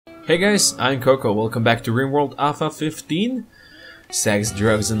Hey guys, I'm Coco. Welcome back to RimWorld Alpha 15, Sex,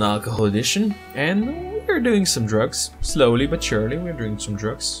 Drugs and Alcohol Edition. And we're doing some drugs. Slowly but surely, we're doing some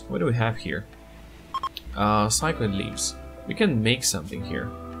drugs. What do we have here? Cyclid leaves. We can make something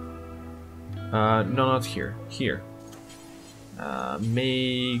here. No, not here. Here.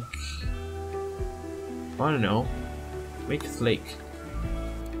 Make... I don't know. Make flake.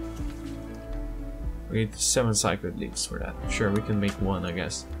 We need 7 cyclid leaves for that. Sure, we can make 1, I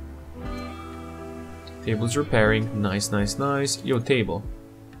guess. Table's repairing. Nice, nice, nice. Yo, table.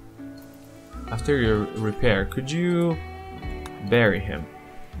 After your repair, could you bury him?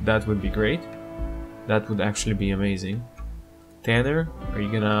 That would be great. That would actually be amazing. Tanner, are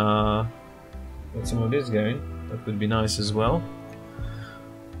you gonna get some of this going? That would be nice as well.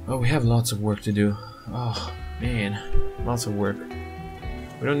 Oh, we have lots of work to do. Oh, man. Lots of work.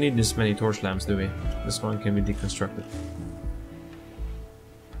 We don't need this many torch lamps, do we? This one can be deconstructed.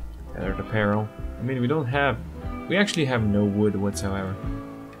 Gather the apparel. I mean, we actually have no wood whatsoever.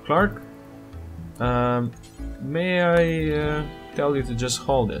 Clark, may I tell you to just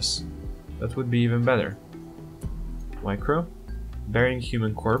haul this? That would be even better. Micro, burying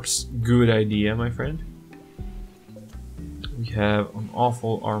human corpse. Good idea, my friend. We have an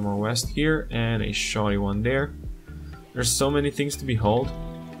awful armor vest here and a shoddy one there. There's so many things to be hauled.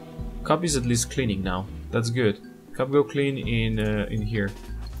 Cup is at least cleaning now. That's good. Cup go clean in here.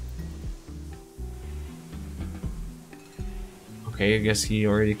 Okay, I guess he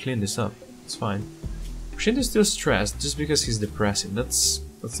already cleaned this up. It's fine. Shin is still stressed just because he's depressing. That's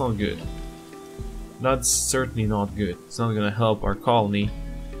not good. That's certainly not good. It's not gonna help our colony,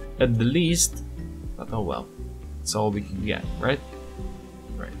 at the least. But oh well, it's all we can get, right?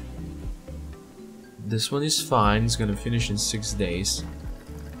 Right. This one is fine. It's gonna finish in 6 days.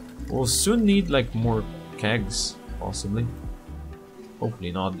 We'll soon need like more kegs, possibly.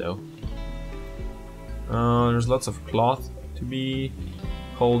 Hopefully not, though. There's lots of cloth to be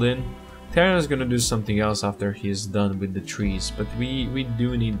hauled in. Terran is gonna do something else after he is done with the trees, but we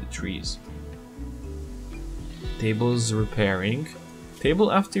do need the trees. Table's repairing.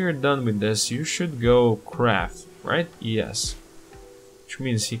 Table, after you're done with this, you should go craft, right? Yes. Which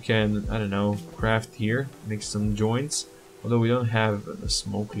means he can, I don't know, craft here, make some joints. Although we don't have the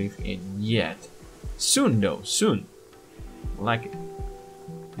smoke leaf in yet. Soon though, soon. I like it.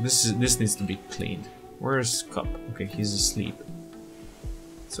 This needs to be cleaned. Where's Cup? Okay, he's asleep.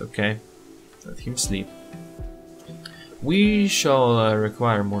 It's okay. Let him sleep. We shall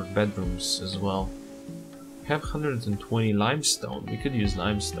require more bedrooms as well. We have 120 limestone. We could use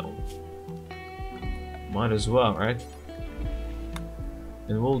limestone. Might as well, right?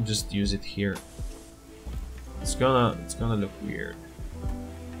 And we'll just use it here. It's gonna look weird.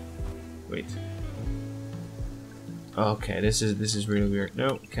 Wait. Okay, this is really weird.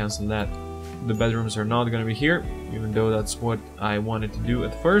 No, cancel that. The bedrooms are not gonna be here, even though that's what I wanted to do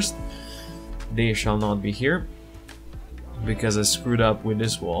at first. They shall not be here because I screwed up with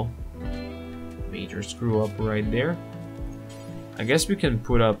this wall. Major screw up right there. I guess we can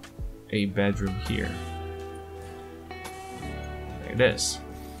put up a bedroom here, like this.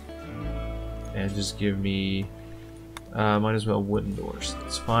 And just give me might as well wooden doors.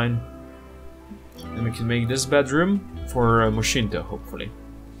 That's fine. And we can make this bedroom for Mushinto, hopefully.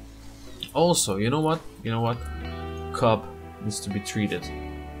 Also, you know what? You know what? Cup needs to be treated.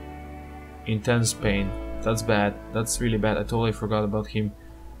 Intense pain. That's bad. That's really bad. I totally forgot about him.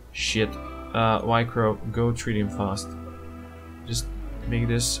 Shit. Wycrow, go treat him fast. Just make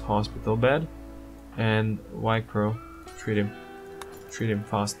this hospital bed. And Wycrow, treat him. Treat him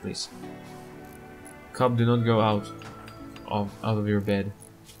fast, please. Cup, do not go out of your bed.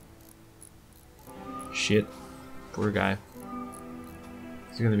 Shit. Poor guy.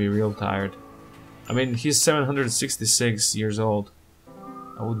 He's gonna be real tired. I mean, he's 766 years old.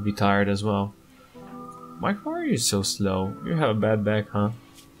 I would be tired as well. Mike, why are you so slow? You have a bad back, huh?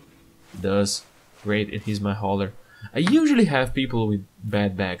 He does. Great, and he's my hauler. I usually have people with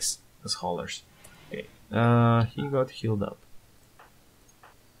bad backs as haulers. Okay. He got healed up.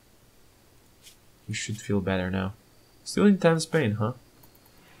 You should feel better now. Still intense pain, huh?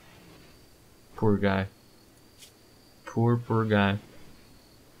 Poor guy. Poor guy.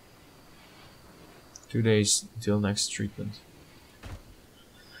 2 days until next treatment.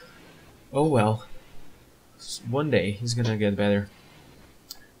 Oh well. One day he's gonna get better.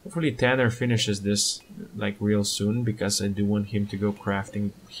 Hopefully Tanner finishes this like real soon, because I do want him to go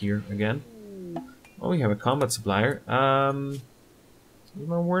crafting here again. Oh, we have a combat supplier. Is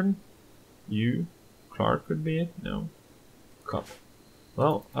my warden? You? Clark could be it? No. Cup.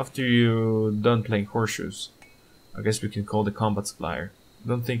 Well, after you're done playing horseshoes, I guess we can call the combat supplier.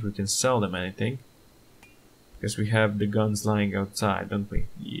 Don't think we can sell them anything. Because we have the guns lying outside, don't we?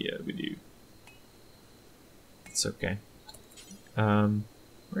 Yeah, we do. It's okay. Where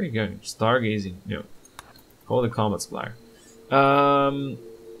are you going? Stargazing? No. Call the combat supplier.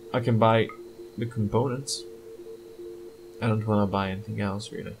 I can buy the components. I don't want to buy anything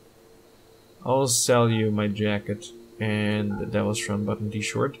else, really. I'll sell you my jacket and the Devil's Run button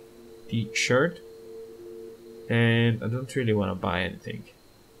t-shirt. And I don't really want to buy anything.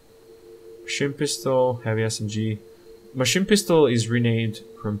 Machine pistol, heavy SMG. Machine pistol is renamed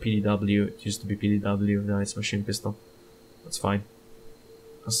from PDW. It used to be PDW, now it's machine pistol. That's fine.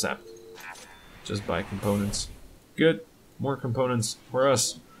 Accept. Just buy components. Good. More components for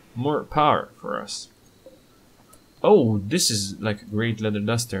us. More power for us. Oh, this is like a great leather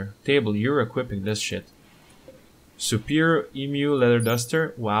duster. Table, you're equipping this shit. Superior Emu leather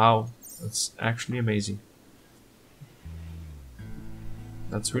duster. Wow, that's actually amazing.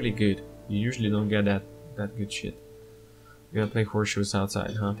 That's really good. You usually don't get that good shit. You gotta play horseshoes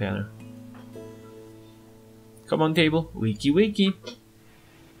outside, huh, Tanner? Come on, table. Wiki wiki.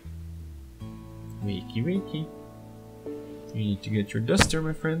 Wiki wiki. You need to get your duster,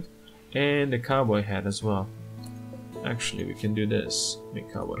 my friend. And the cowboy hat as well. Actually, we can do this.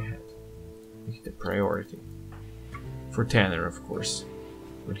 Make cowboy hat. Make it a priority. For Tanner, of course.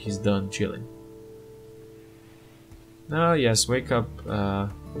 When he's done chilling. Ah, yes, wake up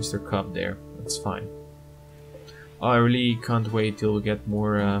Mr. Cup there. That's fine. Oh, I really can't wait till we get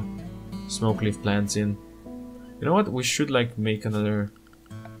more smoke leaf plants in. You know what? We should like make another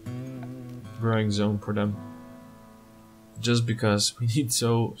growing zone for them. Just because we need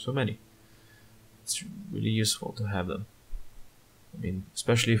so many. It's really useful to have them. I mean,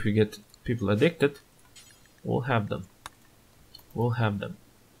 especially if we get people addicted, we'll have them. We'll have them.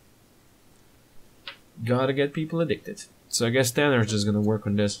 Gotta get people addicted. So I guess Tanner's just gonna work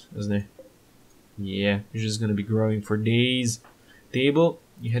on this, isn't he? Yeah, you're just gonna be growing for days. Table,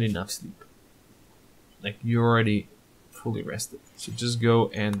 you had enough sleep. Like, you're already fully rested. So just go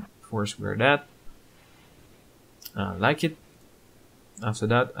and force wear that. Like it. After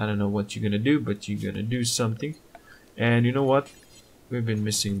that, I don't know what you're gonna do, but you're gonna do something. And you know what? We've been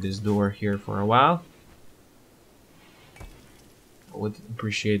missing this door here for a while. I would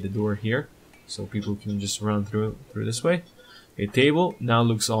appreciate the door here, so people can just run through this way. A table now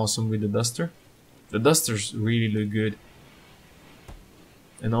looks awesome with the duster. The dusters really look good.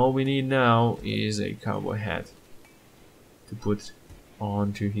 And all we need now is a cowboy hat to put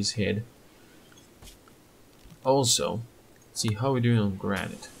onto his head. Also, let's see how we're doing on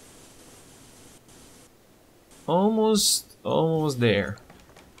granite. Almost there.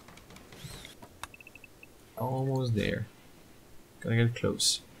 Almost there. Gotta get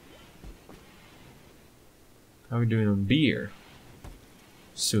close. How are we doing on beer?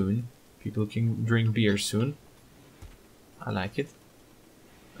 Soon. People can drink beer soon. I like it.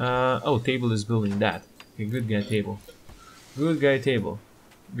 Oh, table is building that. Okay, good guy table. Good guy table.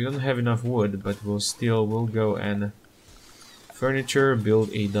 We don't have enough wood, but we'll go and furniture,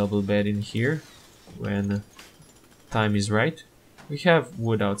 build a double bed in here when time is right. We have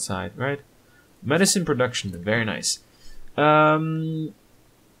wood outside, right? Medicine production, very nice.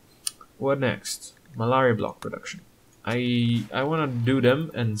 What next? Malaria block production. I want to do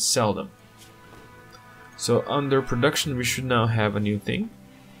them and sell them. So under production we should now have a new thing.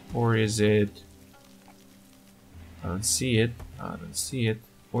 Or is it... I don't see it. I don't see it.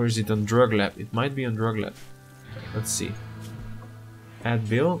 Or is it on drug lab? It might be on drug lab. Let's see. Add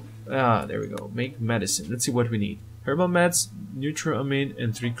bill. Ah, there we go. Make medicine. Let's see what we need. Herbal meds, Nutriamine,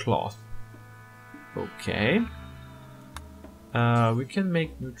 and 3 cloth. Okay. We can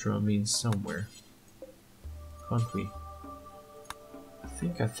make Nutriamine somewhere. Can't we?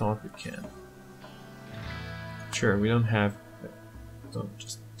 I thought we can. Sure, we don't have... Don't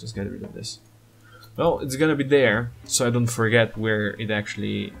just get rid of this. Well, it's gonna be there, so I don't forget where it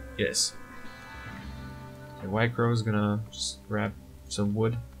actually is. Okay, White Crow is gonna just grab some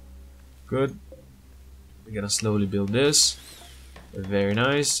wood. Good. We're gonna slowly build this. Very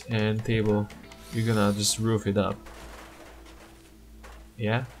nice. And table, you're gonna just roof it up.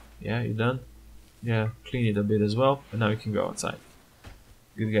 Yeah? Yeah, you done? Yeah, clean it a bit as well. And now you can go outside.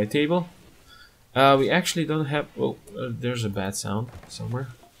 Good guy table. We actually don't have... Oh, there's a bad sound somewhere.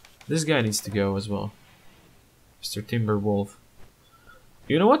 This guy needs to go as well. Mr. Timberwolf.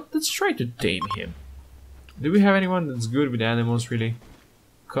 You know what? Let's try to tame him. Do we have anyone that's good with animals, really?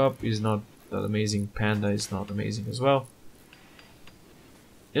 Cup is not that amazing. Panda is not amazing as well.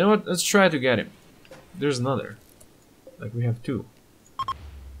 You know what? Let's try to get him. There's another. Like, we have 2.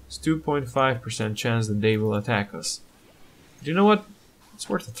 It's 2.5% chance that they will attack us. Do you know what? it's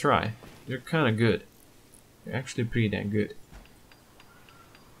worth a try. They're kind of good. They're actually pretty damn good.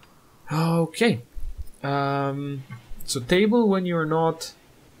 Okay. So table when you're not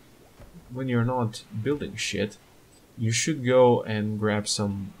building shit, you should go and grab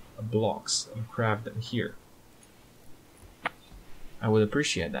some blocks and craft them here. I would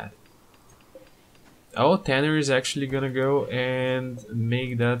appreciate that. Oh, Tanner is actually gonna go and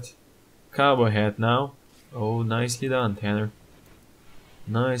make that cowboy hat now. Oh, nicely done, Tanner.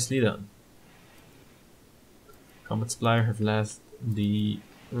 Nicely done. Combat supplier have left the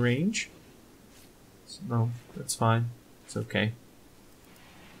range. So, no, that's fine. It's okay.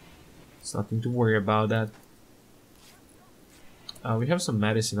 It's nothing to worry about that. We have some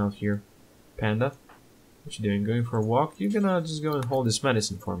medicine out here. Panda, what you doing? Going for a walk? You're gonna just go and hold this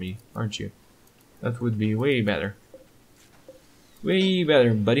medicine for me, aren't you? That would be way better. Way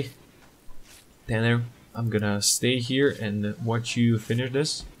better, buddy. Tanner, I'm gonna stay here and watch you finish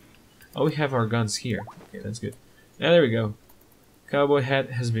this. Oh, we have our guns here. Okay, that's good. Yeah, there we go. Cowboy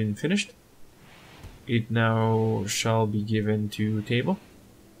hat has been finished. It now shall be given to Table.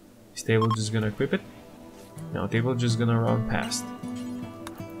 Is Table just gonna equip it? No, Table just gonna run past.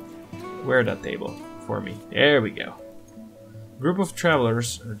 Where that Table? For me. There we go. Group of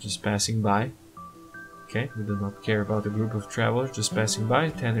travelers are just passing by. Okay, we do not care about the group of travelers just passing by.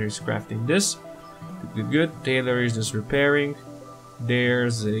 Tanner is crafting this. Good. Taylor is just repairing.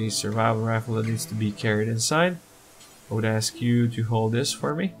 There's a survival rifle that needs to be carried inside. I would ask you to hold this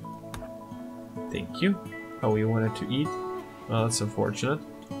for me. Thank you. Oh, you wanted to eat? Well, that's unfortunate.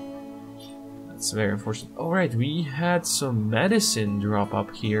 That's very unfortunate. Alright, we had some medicine drop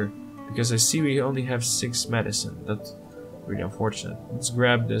up here. Because I see we only have 6 medicine. That's really unfortunate. Let's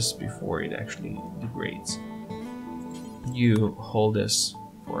grab this before it actually degrades. You hold this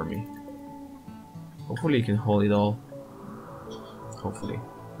for me. Hopefully you can hold it all. Hopefully.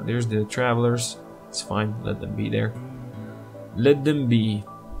 There's the travelers. It's fine. Let them be there. Let them be.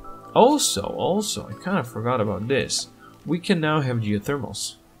 Also, I kind of forgot about this. We can now have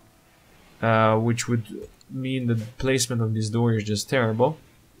geothermals. Which would mean that the placement of this door is just terrible.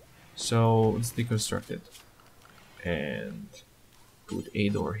 So let's deconstruct it. And put a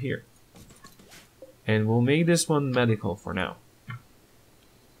door here. And we'll make this one medical for now.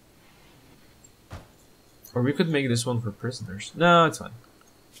 Or we could make this one for prisoners. No, it's fine.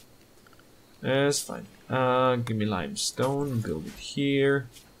 It's fine. Give me limestone, build it here.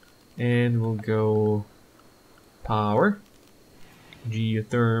 And we'll go power.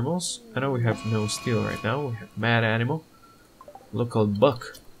 Geothermals. I know we have no steel right now. We have mad animal. Local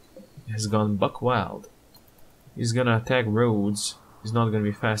buck has gone buck wild. He's gonna attack roads. He's not gonna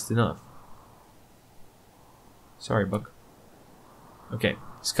be fast enough. Sorry, buck. Okay,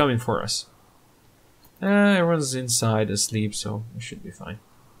 he's coming for us. Everyone's inside asleep, so we should be fine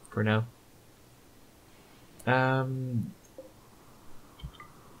for now.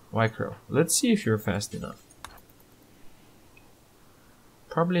 White Crow, let's see if you're fast enough.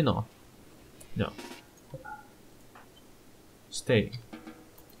 Probably not. No. Stay.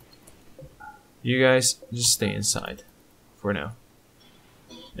 You guys just stay inside for now.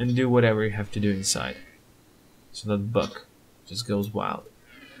 And do whatever you have to do inside. So that buck just goes wild.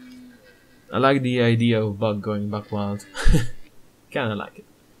 I like the idea of buck going buck wild. Kinda like it.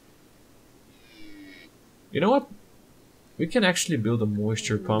 You know what? We can actually build a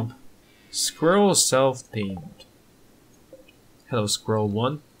moisture pump. Squirrel self-tamed. Hello, Squirrel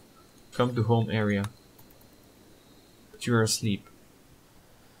 1. Come to home area. But you're asleep.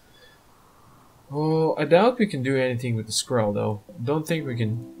 Oh, I doubt we can do anything with the squirrel though. Don't think we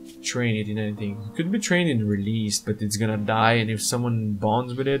can train it in anything. It could be trained and released, but it's gonna die, and if someone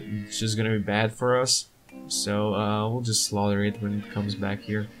bonds with it, it's just gonna be bad for us. So we'll just slaughter it when it comes back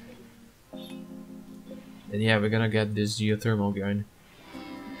here. And yeah, we're gonna get this geothermal going.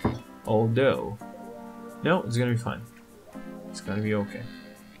 Although, no, it's gonna be fine. It's gonna be okay.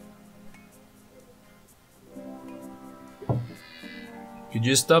 Could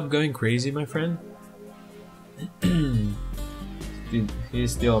you stop going crazy, my friend?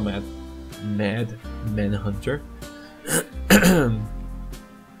 He's still a mad manhunter.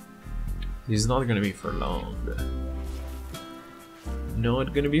 He's not gonna be for long.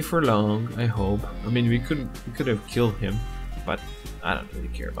 Not gonna be for long, I hope. I mean, we could have killed him, but I don't really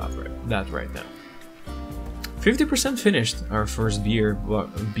care about that right now. 50% finished our first beer.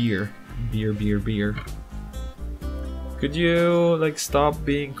 Could you, like, stop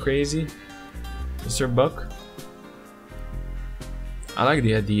being crazy, Mr. Buck? I like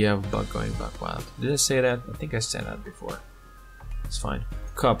the idea of Buck going buck wild. Did I say that? I think I said that before. It's fine.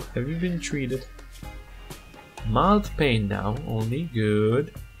 Cup, have you been treated? Mild pain now, only.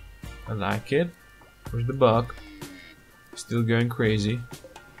 Good. I like it. Where's the buck? Still going crazy.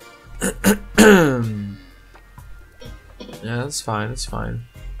 Yeah, that's fine, that's fine.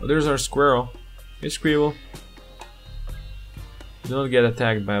 Oh, there's our squirrel. Hey, Squirrel. Do not get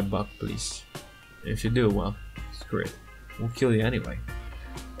attacked by a buck, please. If you do, well, screw it. We'll kill you anyway.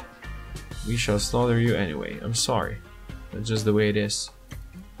 We shall slaughter you anyway. I'm sorry. That's just the way it is.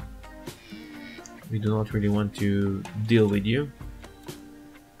 We do not really want to deal with you.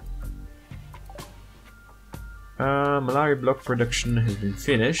 Malaria block production has been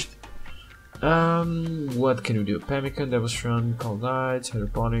finished. What can we do? Pemmican, Devil's Run, Cold Nights,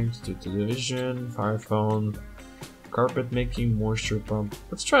 Hydroponics, Television, Fire Phone, Carpet Making, Moisture Pump.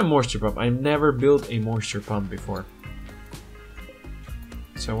 Let's try Moisture Pump. I've never built a Moisture Pump before,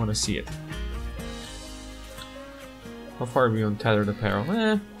 so I want to see it. How far are we on Tethered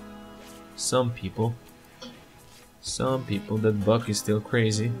Apparel? Some people. Some people. That buck is still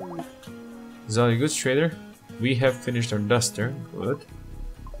crazy. Is that a good trader? We have finished our duster. Good.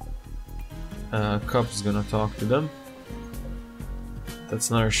 Cup is gonna talk to them. That's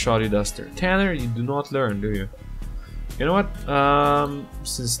another shoddy duster. Tanner, you do not learn, do you? You know what?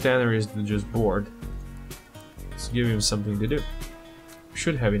 Since Tanner is just bored, let's give him something to do. We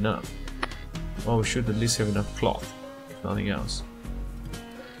should have enough. Well, we should at least have enough cloth, if nothing else.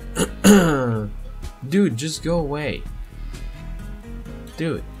 Dude, just go away.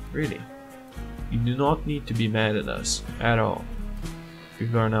 Dude, really. You do not need to be mad at us at all.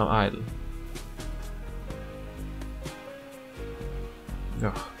 People are now idle.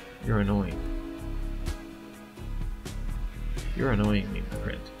 Ugh, you're annoying. You're annoying me, my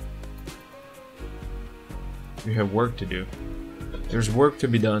friend. You have work to do. There's work to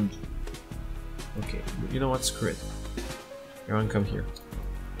be done. Okay, you know what? Screw it. Everyone come here.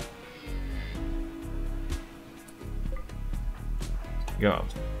 Go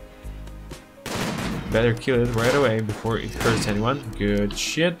out. Better kill it right away before it hurts anyone. Good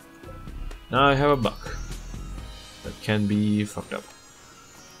shit. Now I have a buck that can be fucked up.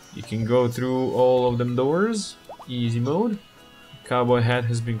 You can go through all of them doors. Easy mode. Cowboy hat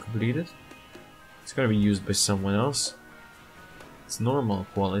has been completed. It's gonna be used by someone else. It's normal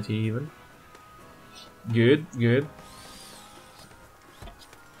quality even. Good, good.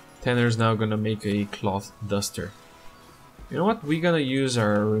 Tanner's now gonna make a cloth duster. You know what? We're gonna use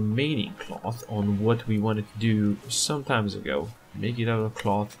our remaining cloth on what we wanted to do some times ago. Make it out of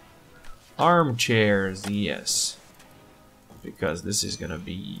cloth. Armchairs, yes. Because this is gonna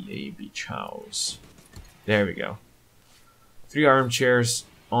be a beach house. There we go. 3 armchairs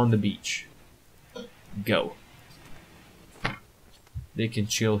on the beach. Go. They can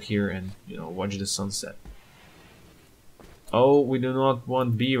chill here and, you know, watch the sunset. Oh, we do not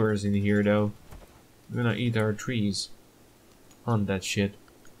want beavers in here though. We're gonna eat our trees. Hunt that shit.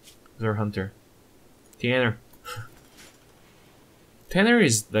 Who's our hunter? Tanner. Tanner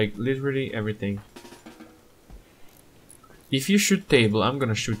is like literally everything. If you shoot table, I'm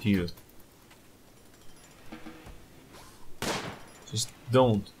gonna shoot you. Just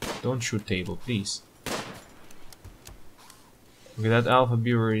don't shoot table, please. Okay, that alpha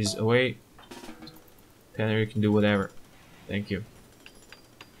beaver is away. Tanner, you can do whatever. Thank you.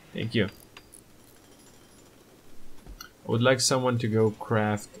 Thank you. I would like someone to go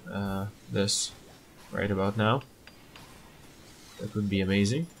craft this right about now. That would be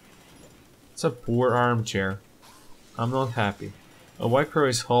amazing. It's a poor armchair. I'm not happy. A white crow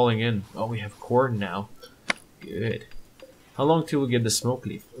is hauling in. Oh, we have corn now. Good. How long till we get the smoke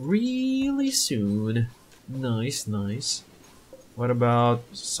leaf? Really soon. Nice, nice. What about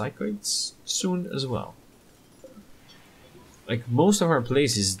psychoids? Soon as well. Like, most of our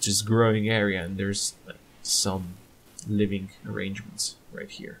place is just growing area, and there's like, some living arrangements right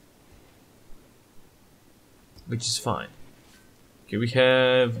here, which is fine. Okay, we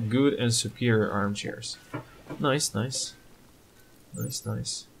have good and superior armchairs. Nice, nice. Nice,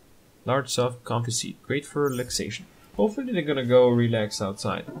 nice. Large, soft, comfy seat. Great for relaxation. Hopefully they're gonna go relax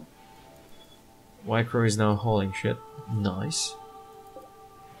outside. White Crow is now hauling shit. Nice.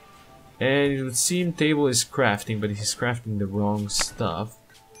 And it would seem Table is crafting, but he's crafting the wrong stuff.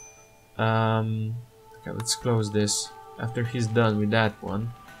 Okay, let's close this. After he's done with that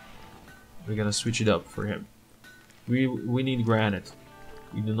one, we're gonna switch it up for him. We need granite.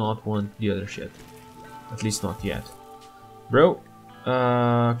 We do not want the other shit. At least not yet. Bro,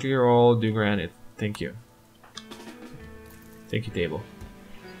 clear all, do granite. Thank you. Thank you, Table.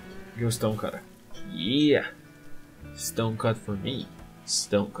 Go stonecutter. Yeah! Stone cut for me.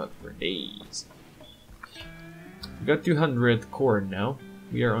 Stone cut for days. We got 200 cord now.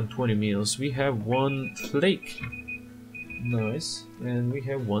 We are on 20 meals. We have 1 flake. Nice. And we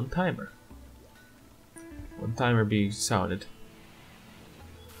have 1 timer. 1 timer being sounded.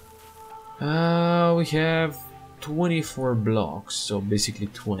 We have 24 blocks, so basically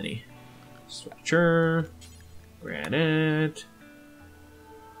 20. Structure. Granite.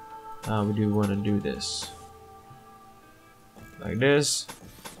 We do want to do this. Like this.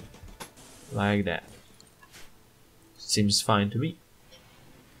 Like that. Seems fine to me.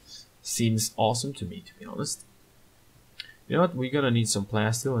 Seems awesome to me, to be honest. You know what? We're gonna need some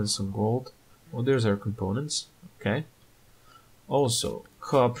plasteel and some gold. Oh, there's our components. Okay. Also,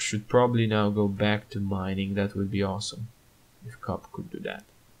 Cup should probably now go back to mining. That would be awesome. If Cup could do that.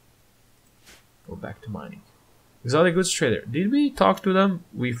 Go back to mining. Exotic goods trader. Did we talk to them?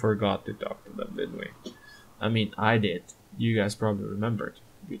 We forgot to talk to them, didn't we? I mean, I did. You guys probably remembered.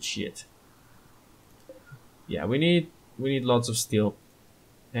 Good shit. Yeah, we need lots of steel.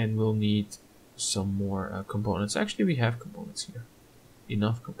 And we'll need some more components. Actually, we have components here.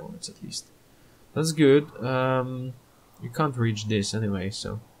 Enough components, at least. That's good. You can't reach this anyway,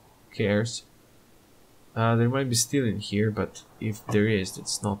 so who cares? There might be steel in here, but if there is,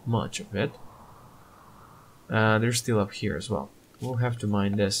 it's not much of it. There's steel up here as well. We'll have to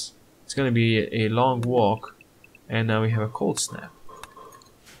mine this. It's gonna be a long walk, and now we have a cold snap.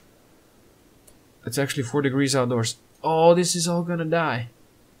 It's actually 4 degrees outdoors. Oh, this is all gonna die.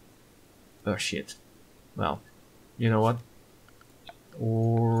 Oh shit. Well, you know what?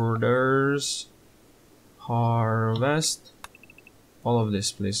 Orders. Harvest. All of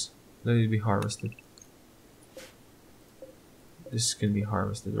this, please. Let it be harvested. This can be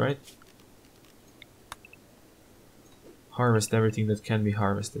harvested, right? Harvest everything that can be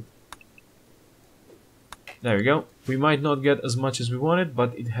harvested. There we go. We might not get as much as we wanted,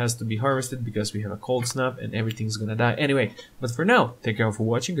 but it has to be harvested because we have a cold snap and everything's gonna die anyway. But for now, thank you all for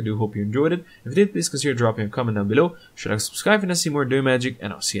watching. I do hope you enjoyed it. If you did, please consider dropping a comment down below. Should I subscribe and see more Doing Magic,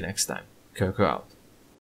 and I'll see you next time. Coco out.